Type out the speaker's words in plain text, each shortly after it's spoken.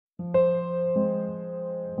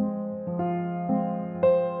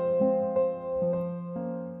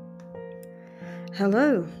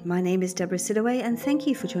Hello, my name is Deborah Sidaway, and thank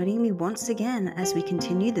you for joining me once again as we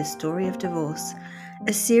continue the story of divorce,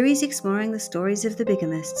 a series exploring the stories of the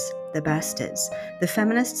bigamists, the bastards, the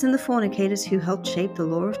feminists, and the fornicators who helped shape the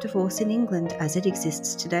law of divorce in England as it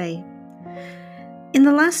exists today. In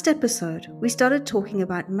the last episode, we started talking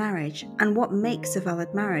about marriage and what makes a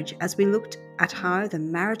valid marriage as we looked at how the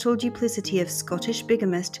marital duplicity of Scottish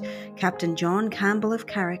bigamist Captain John Campbell of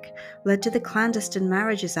Carrick led to the Clandestine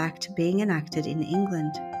Marriages Act being enacted in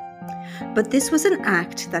England. But this was an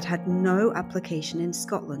act that had no application in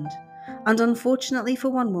Scotland, and unfortunately for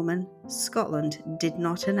one woman, Scotland did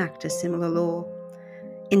not enact a similar law.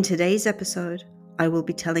 In today's episode, I will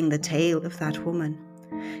be telling the tale of that woman.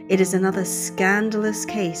 It is another scandalous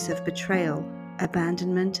case of betrayal,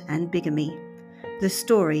 abandonment, and bigamy. The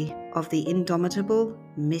story of the indomitable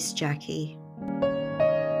Miss Jacky.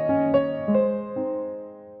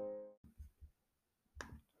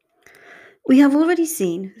 We have already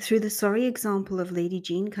seen, through the sorry example of Lady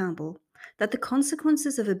Jean Campbell, that the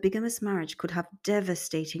consequences of a bigamous marriage could have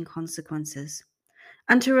devastating consequences.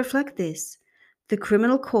 And to reflect this, the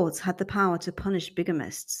criminal courts had the power to punish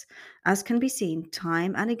bigamists, as can be seen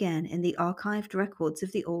time and again in the archived records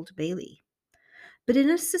of the Old Bailey. But in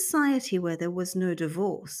a society where there was no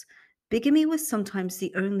divorce, bigamy was sometimes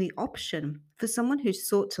the only option for someone who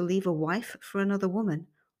sought to leave a wife for another woman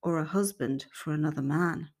or a husband for another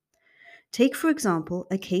man. Take, for example,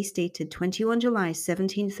 a case dated 21 July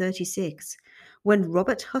 1736, when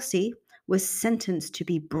Robert Hussey was sentenced to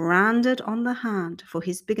be branded on the hand for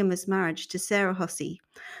his bigamous marriage to Sarah Hussey,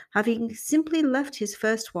 having simply left his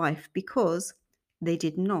first wife because they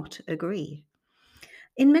did not agree.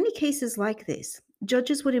 In many cases like this,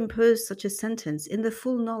 judges would impose such a sentence in the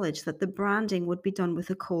full knowledge that the branding would be done with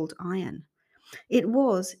a cold iron. It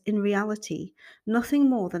was, in reality, nothing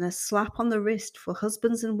more than a slap on the wrist for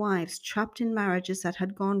husbands and wives trapped in marriages that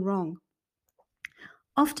had gone wrong,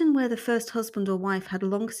 often where the first husband or wife had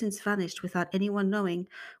long since vanished without anyone knowing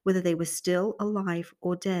whether they were still alive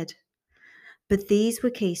or dead. But these were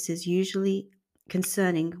cases usually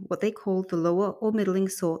concerning what they called the lower or middling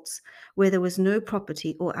sorts, where there was no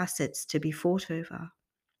property or assets to be fought over.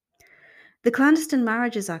 The Clandestine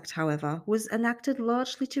Marriages Act, however, was enacted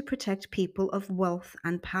largely to protect people of wealth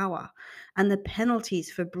and power, and the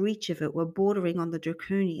penalties for breach of it were bordering on the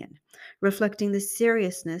draconian, reflecting the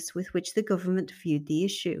seriousness with which the government viewed the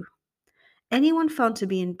issue. Anyone found to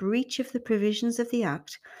be in breach of the provisions of the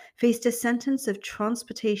Act faced a sentence of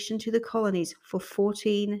transportation to the colonies for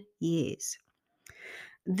 14 years.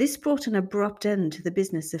 This brought an abrupt end to the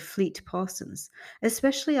business of fleet parsons,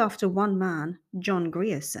 especially after one man, John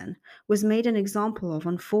Grierson, was made an example of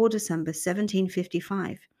on 4 December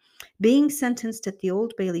 1755, being sentenced at the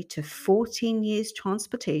Old Bailey to 14 years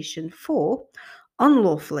transportation for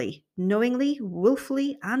unlawfully, knowingly,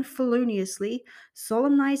 wilfully, and feloniously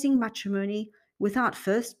solemnizing matrimony without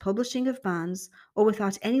first publishing of banns, or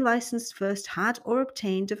without any license first had or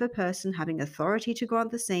obtained of a person having authority to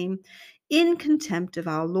grant the same, in contempt of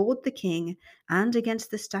our Lord the King, and against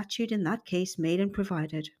the statute in that case made and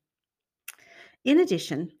provided. In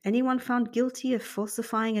addition, anyone found guilty of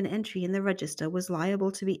falsifying an entry in the register was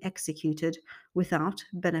liable to be executed without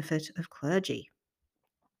benefit of clergy.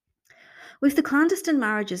 With the Clandestine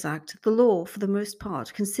Marriages Act, the law, for the most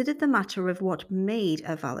part, considered the matter of what made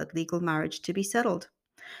a valid legal marriage to be settled.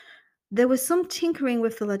 There was some tinkering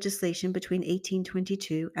with the legislation between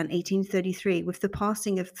 1822 and 1833 with the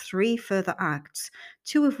passing of 3 further acts,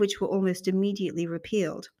 2 of which were almost immediately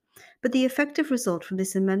repealed. But the effective result from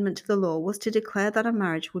this amendment to the law was to declare that a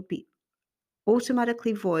marriage would be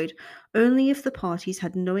automatically void only if the parties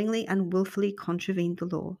had knowingly and willfully contravened the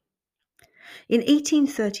law. In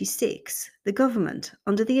 1836, the government,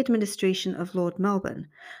 under the administration of Lord Melbourne,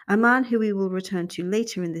 a man who we will return to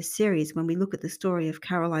later in this series when we look at the story of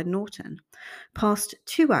Caroline Norton, passed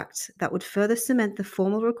 2 acts that would further cement the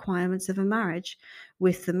formal requirements of a marriage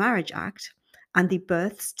with the Marriage Act and the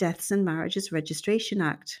Births, Deaths and Marriages Registration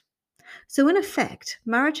Act. So in effect,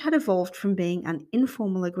 marriage had evolved from being an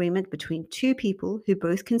informal agreement between 2 people who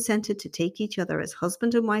both consented to take each other as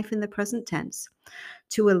husband and wife in the present tense,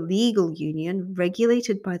 to a legal union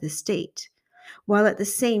regulated by the state, while at the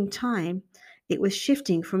same time it was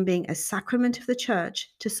shifting from being a sacrament of the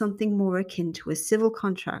church to something more akin to a civil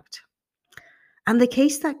contract. And the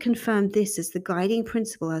case that confirmed this as the guiding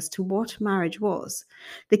principle as to what marriage was,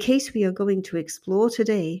 the case we are going to explore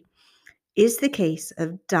today, is the case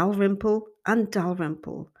of Dalrymple and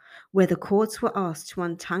Dalrymple, where the courts were asked to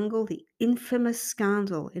untangle the infamous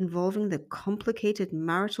scandal involving the complicated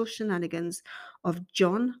marital shenanigans of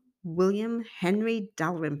John William Henry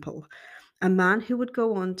Dalrymple, a man who would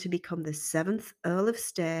go on to become the 7th Earl of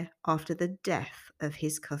Stair after the death of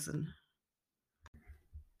his cousin.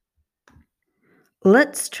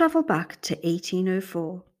 Let's travel back to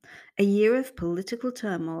 1804, a year of political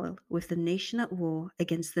turmoil with the nation at war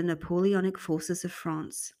against the Napoleonic forces of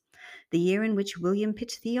France, the year in which William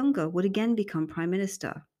Pitt the Younger would again become Prime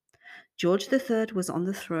Minister. George III was on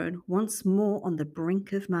the throne, once more on the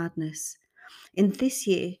brink of madness. In this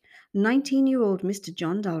year, 19-year-old Mr.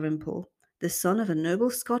 John Dalrymple, the son of a noble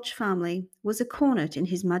Scotch family, was a cornet in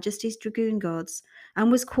His Majesty's Dragoon Guards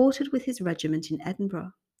and was quartered with his regiment in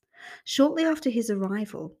Edinburgh. Shortly after his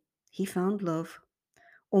arrival, he found love,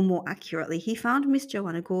 or more accurately, he found Miss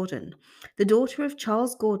Joanna Gordon, the daughter of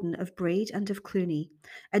Charles Gordon of Braid and of Cluny,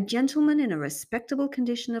 a gentleman in a respectable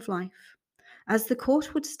condition of life. As the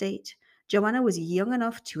court would state, Joanna was young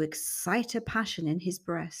enough to excite a passion in his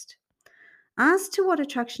breast. As to what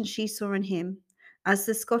attraction she saw in him, as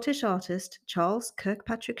the Scottish artist Charles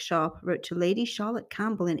Kirkpatrick Sharp wrote to Lady Charlotte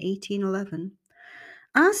Campbell in 1811,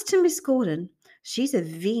 as to Miss Gordon, she's a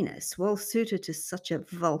Venus well suited to such a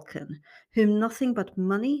Vulcan, whom nothing but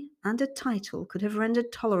money and a title could have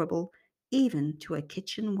rendered tolerable, even to a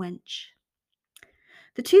kitchen wench.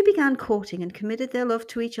 The two began courting and committed their love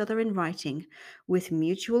to each other in writing, with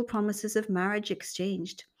mutual promises of marriage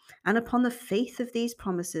exchanged, and upon the faith of these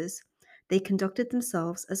promises, they conducted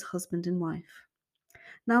themselves as husband and wife.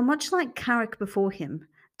 Now, much like Carrick before him,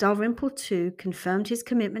 Dalrymple too confirmed his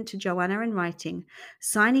commitment to Joanna in writing,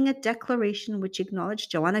 signing a declaration which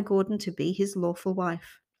acknowledged Joanna Gordon to be his lawful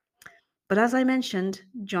wife. But as I mentioned,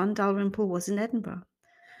 John Dalrymple was in Edinburgh.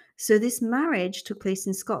 So this marriage took place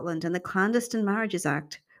in Scotland, and the Clandestine Marriages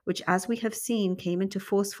Act, which, as we have seen, came into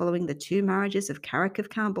force following the two marriages of Carrick of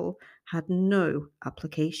Campbell, had no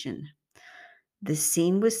application. The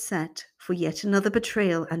scene was set for yet another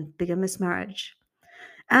betrayal and bigamous marriage.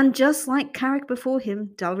 And just like Carrick before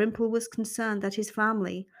him, Dalrymple was concerned that his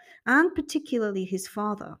family, and particularly his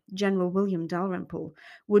father, General William Dalrymple,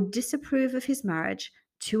 would disapprove of his marriage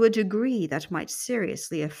to a degree that might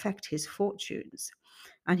seriously affect his fortunes,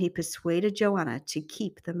 and he persuaded Joanna to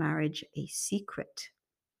keep the marriage a secret.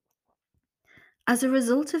 As a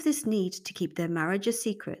result of this need to keep their marriage a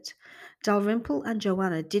secret, Dalrymple and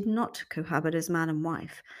Joanna did not cohabit as man and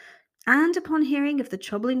wife, and upon hearing of the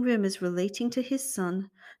troubling rumours relating to his son,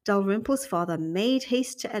 Dalrymple's father made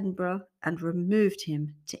haste to Edinburgh and removed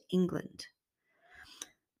him to England.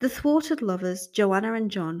 The thwarted lovers, Joanna and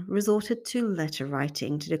John, resorted to letter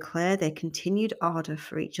writing to declare their continued ardour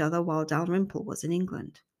for each other while Dalrymple was in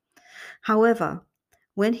England. However,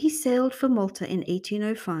 when he sailed for Malta in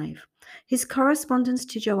 1805, his correspondence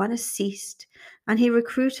to Joanna ceased, and he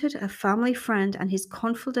recruited a family friend and his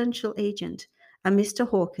confidential agent, a Mr.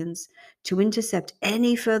 Hawkins, to intercept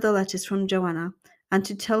any further letters from Joanna and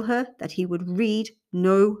to tell her that he would read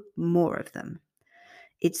no more of them.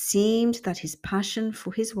 It seemed that his passion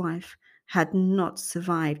for his wife had not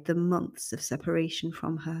survived the months of separation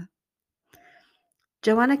from her.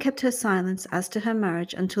 Joanna kept her silence as to her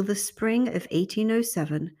marriage until the spring of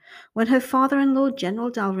 1807, when her father-in-law, General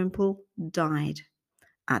Dalrymple, died.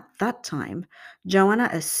 At that time, Joanna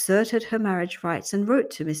asserted her marriage rights and wrote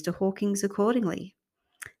to Mr. Hawkins accordingly.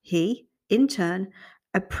 He, in turn,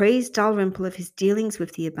 appraised Dalrymple of his dealings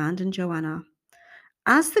with the abandoned Joanna.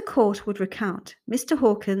 As the court would recount, Mr.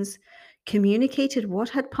 Hawkins communicated what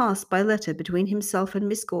had passed by letter between himself and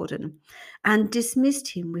Miss Gordon, and dismissed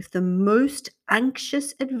him with the most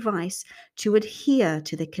anxious advice to adhere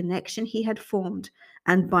to the connection he had formed,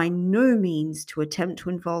 and by no means to attempt to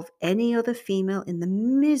involve any other female in the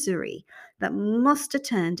misery that must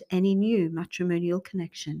attend any new matrimonial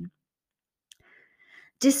connection.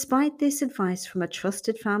 Despite this advice from a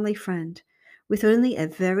trusted family friend, with only a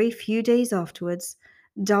very few days afterwards,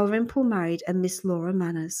 Dalrymple married a Miss Laura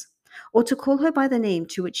Manners, or to call her by the name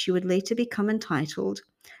to which she would later become entitled,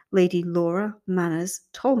 Lady Laura Manners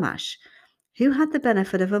Talmash, who had the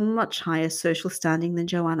benefit of a much higher social standing than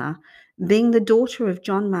Joanna, being the daughter of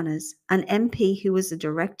John Manners, an MP who was a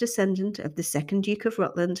direct descendant of the second Duke of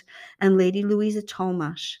Rutland, and Lady Louisa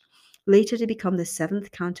Talmash, later to become the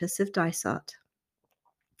 7th Countess of Dysart.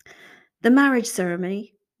 The marriage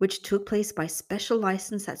ceremony, which took place by special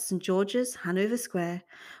license at St. George's, Hanover Square,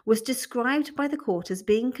 was described by the court as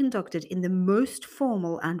being conducted in the most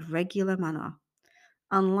formal and regular manner,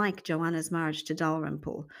 unlike Joanna's marriage to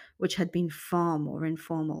Dalrymple, which had been far more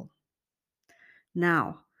informal.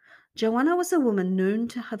 Now, Joanna was a woman known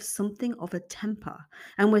to have something of a temper,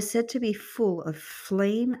 and was said to be full of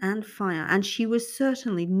flame and fire, and she was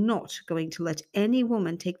certainly not going to let any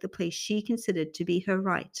woman take the place she considered to be her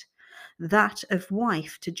right, that of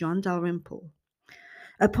wife to John Dalrymple.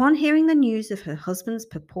 Upon hearing the news of her husband's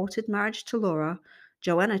purported marriage to Laura,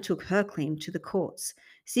 Joanna took her claim to the courts,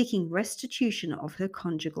 seeking restitution of her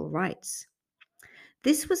conjugal rights.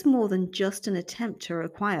 This was more than just an attempt to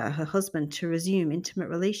require her husband to resume intimate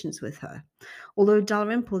relations with her, although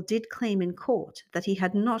Dalrymple did claim in court that he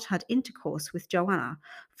had not had intercourse with Joanna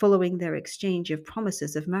following their exchange of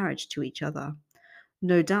promises of marriage to each other.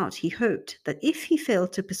 No doubt he hoped that if he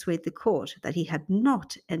failed to persuade the court that he had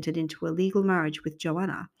not entered into a legal marriage with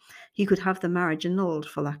Joanna, he could have the marriage annulled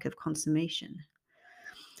for lack of consummation.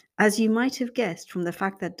 As you might have guessed from the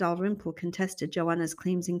fact that Dalrymple contested Joanna's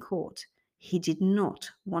claims in court, he did not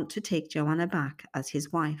want to take Joanna back as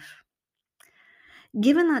his wife.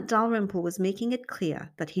 Given that Dalrymple was making it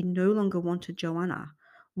clear that he no longer wanted Joanna,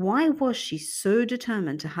 why was she so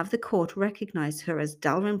determined to have the court recognize her as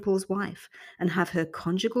Dalrymple's wife and have her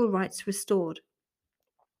conjugal rights restored?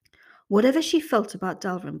 Whatever she felt about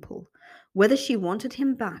Dalrymple, whether she wanted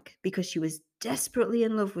him back because she was desperately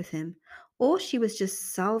in love with him, or she was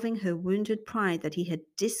just salving her wounded pride that he had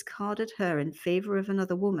discarded her in favor of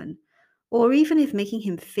another woman, or even if making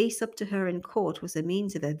him face up to her in court was a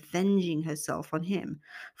means of avenging herself on him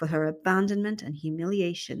for her abandonment and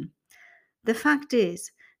humiliation, the fact is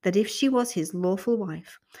that if she was his lawful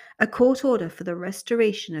wife, a court order for the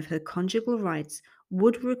restoration of her conjugal rights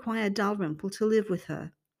would require Dalrymple to live with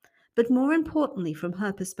her, but more importantly, from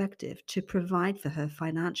her perspective, to provide for her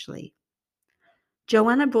financially.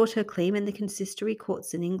 Joanna brought her claim in the consistory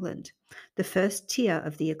courts in England, the first tier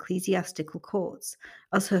of the ecclesiastical courts,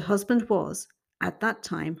 as her husband was, at that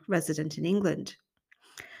time, resident in England.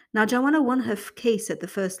 Now, Joanna won her case at the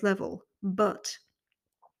first level, but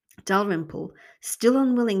Dalrymple, still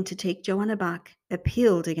unwilling to take Joanna back,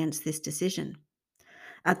 appealed against this decision.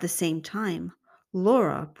 At the same time,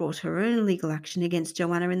 Laura brought her own legal action against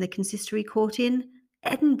Joanna in the consistory court in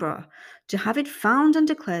Edinburgh to have it found and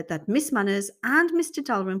declared that Miss Manners and Mr.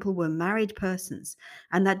 Dalrymple were married persons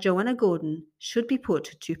and that Joanna Gordon should be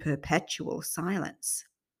put to perpetual silence.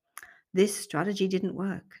 This strategy didn't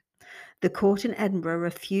work. The court in Edinburgh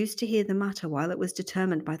refused to hear the matter while it was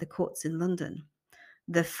determined by the courts in London.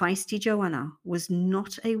 The feisty Joanna was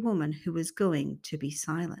not a woman who was going to be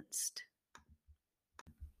silenced.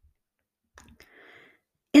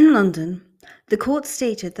 In London, the court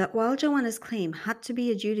stated that while Joanna's claim had to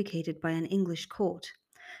be adjudicated by an English court,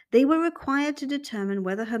 they were required to determine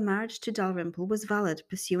whether her marriage to Dalrymple was valid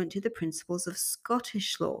pursuant to the principles of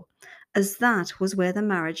Scottish law, as that was where the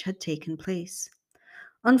marriage had taken place.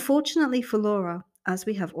 Unfortunately for Laura, as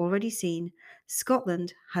we have already seen,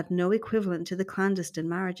 Scotland had no equivalent to the Clandestine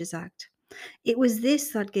Marriages Act. It was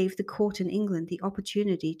this that gave the court in England the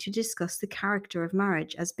opportunity to discuss the character of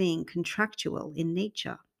marriage as being contractual in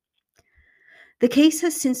nature. The case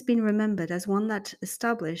has since been remembered as one that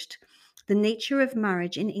established the nature of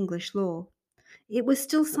marriage in English law. It was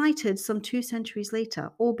still cited some 2 centuries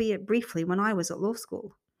later, albeit briefly when I was at law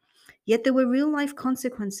school. Yet there were real-life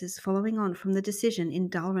consequences following on from the decision in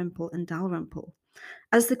Dalrymple and Dalrymple,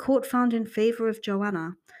 as the court found in favor of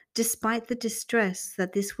Joanna, despite the distress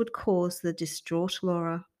that this would cause the distraught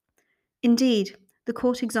Laura. Indeed, the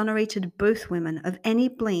court exonerated both women of any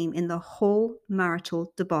blame in the whole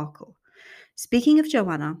marital debacle. Speaking of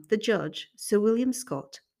Joanna, the judge, Sir William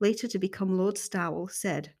Scott, later to become Lord Stowell,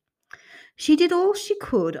 said, "She did all she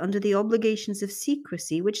could under the obligations of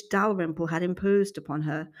secrecy which Dalrymple had imposed upon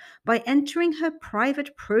her by entering her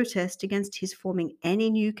private protest against his forming any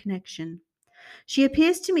new connection. She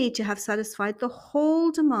appears to me to have satisfied the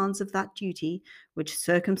whole demands of that duty which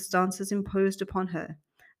circumstances imposed upon her.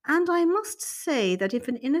 And I must say that if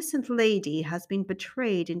an innocent lady has been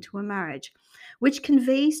betrayed into a marriage which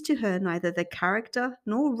conveys to her neither the character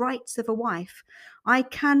nor rights of a wife, I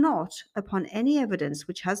cannot, upon any evidence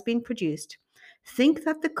which has been produced, think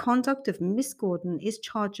that the conduct of Miss Gordon is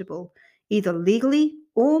chargeable, either legally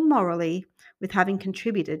or morally, with having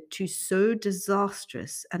contributed to so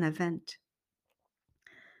disastrous an event."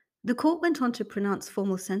 The court went on to pronounce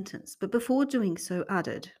formal sentence, but before doing so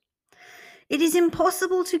added, "It is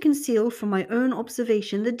impossible to conceal from my own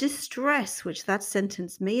observation the distress which that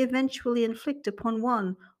sentence may eventually inflict upon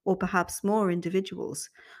one or perhaps more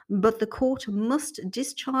individuals, but the court must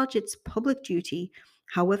discharge its public duty,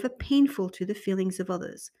 however painful to the feelings of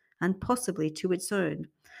others, and possibly to its own.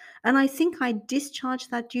 And I think I discharge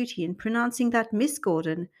that duty in pronouncing that Miss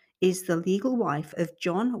Gordon is the legal wife of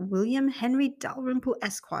John William Henry Dalrymple,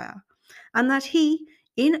 Esquire, and that he,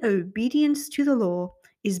 in obedience to the law,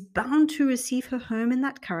 is bound to receive her home in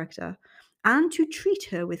that character, and to treat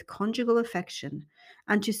her with conjugal affection,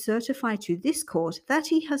 and to certify to this court that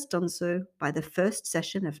he has done so by the first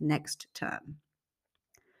session of next term."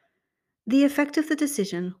 The effect of the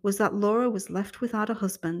decision was that Laura was left without a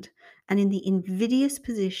husband and in the invidious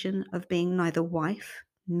position of being neither wife,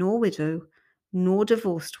 nor widow, nor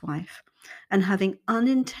divorced wife, and having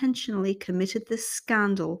unintentionally committed the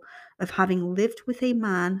scandal of having lived with a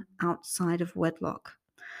man outside of wedlock.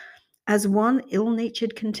 As one ill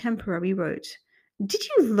natured contemporary wrote, "Did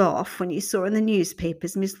you laugh when you saw in the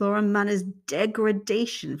newspapers Miss Laura Manners'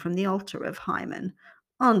 degradation from the altar of Hymen?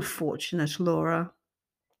 Unfortunate Laura."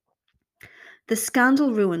 The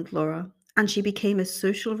scandal ruined Laura, and she became a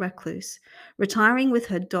social recluse, retiring with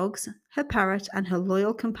her dogs, her parrot, and her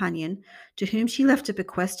loyal companion, to whom she left a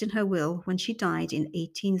bequest in her will when she died in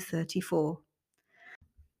 1834.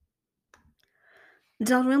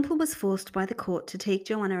 Dalrymple was forced by the court to take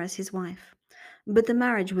Joanna as his wife, but the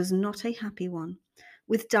marriage was not a happy one,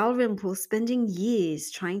 with Dalrymple spending years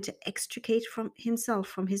trying to extricate himself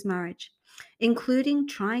from his marriage, including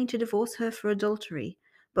trying to divorce her for adultery,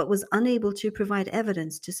 but was unable to provide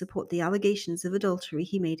evidence to support the allegations of adultery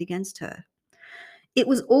he made against her. It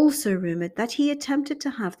was also rumored that he attempted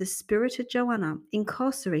to have the spirited Joanna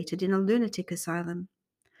incarcerated in a lunatic asylum.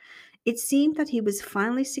 It seemed that he was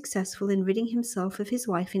finally successful in ridding himself of his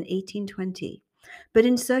wife in 1820, but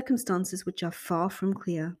in circumstances which are far from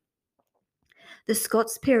clear. The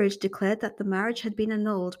Scots peerage declared that the marriage had been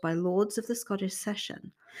annulled by Lords of the Scottish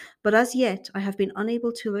Session, but as yet I have been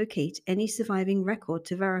unable to locate any surviving record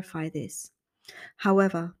to verify this.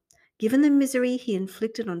 However, given the misery he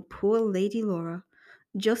inflicted on poor Lady Laura,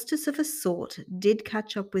 justice of a sort did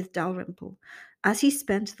catch up with Dalrymple, as he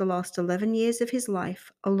spent the last 11 years of his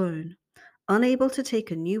life alone, unable to take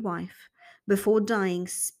a new wife, before dying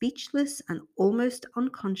speechless and almost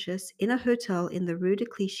unconscious in a hotel in the Rue de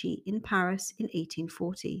Clichy in Paris in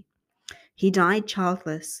 1840. He died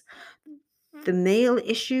childless, the male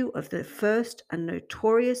issue of the first and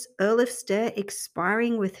notorious Earl of Stair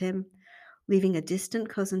expiring with him, leaving a distant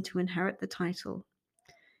cousin to inherit the title.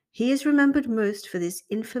 He is remembered most for this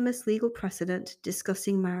infamous legal precedent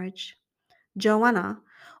discussing marriage. Joanna,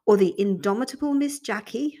 or the Indomitable Miss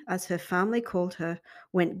Jacky, as her family called her,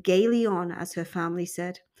 went gaily on, as her family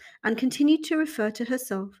said, and continued to refer to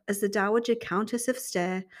herself as the Dowager Countess of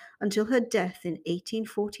Stair until her death in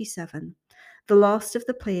 1847, the last of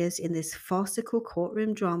the players in this farcical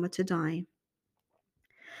courtroom drama to die.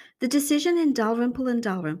 The decision in Dalrymple and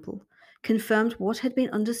Dalrymple confirmed what had been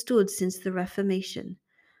understood since the Reformation,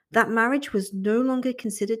 that marriage was no longer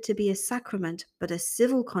considered to be a sacrament, but a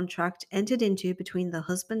civil contract entered into between the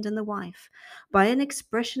husband and the wife, by an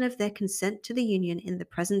expression of their consent to the union in the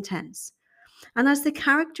present tense. And as the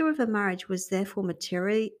character of a marriage was therefore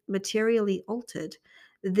materially altered,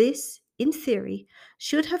 this, in theory,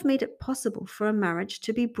 should have made it possible for a marriage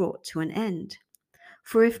to be brought to an end.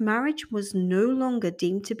 For if marriage was no longer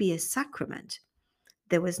deemed to be a sacrament,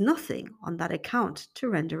 there was nothing on that account to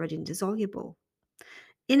render it indissoluble.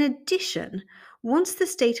 In addition, once the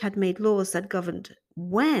state had made laws that governed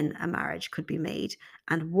when a marriage could be made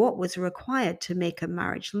and what was required to make a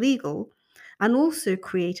marriage legal, and also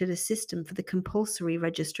created a system for the compulsory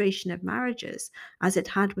registration of marriages, as it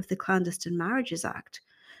had with the Clandestine Marriages Act,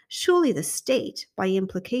 surely the state, by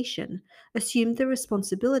implication, assumed the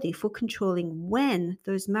responsibility for controlling when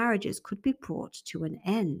those marriages could be brought to an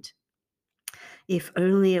end. If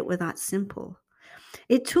only it were that simple.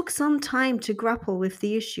 It took some time to grapple with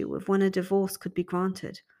the issue of when a divorce could be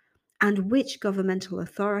granted, and which governmental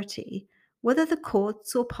authority, whether the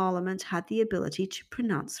courts or parliament, had the ability to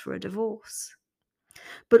pronounce for a divorce.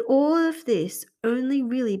 But all of this only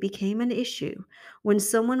really became an issue when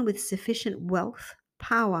someone with sufficient wealth,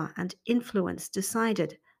 power, and influence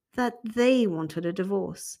decided that they wanted a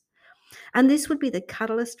divorce. And this would be the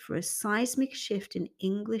catalyst for a seismic shift in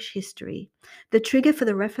English history, the trigger for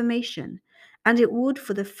the Reformation, and it would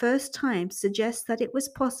for the first time suggest that it was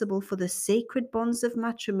possible for the sacred bonds of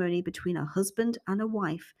matrimony between a husband and a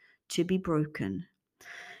wife to be broken.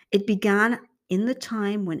 It began in the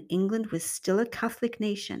time when England was still a Catholic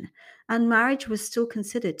nation and marriage was still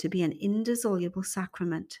considered to be an indissoluble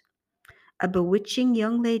sacrament. A bewitching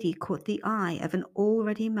young lady caught the eye of an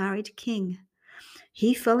already married king.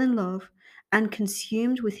 He fell in love, and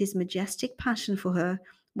consumed with his majestic passion for her,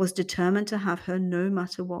 was determined to have her no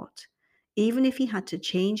matter what. Even if he had to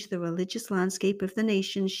change the religious landscape of the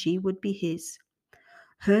nation, she would be his.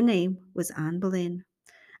 Her name was Anne Boleyn,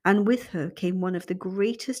 and with her came one of the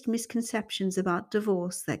greatest misconceptions about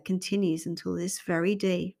divorce that continues until this very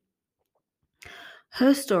day.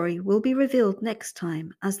 Her story will be revealed next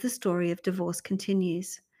time as the story of divorce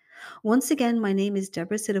continues. Once again, my name is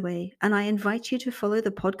Deborah Sidaway, and I invite you to follow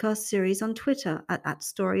the podcast series on Twitter at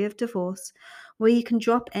 @StoryOfDivorce, where you can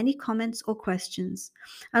drop any comments or questions,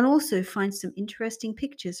 and also find some interesting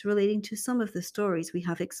pictures relating to some of the stories we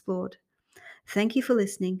have explored. Thank you for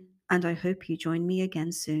listening, and I hope you join me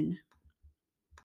again soon.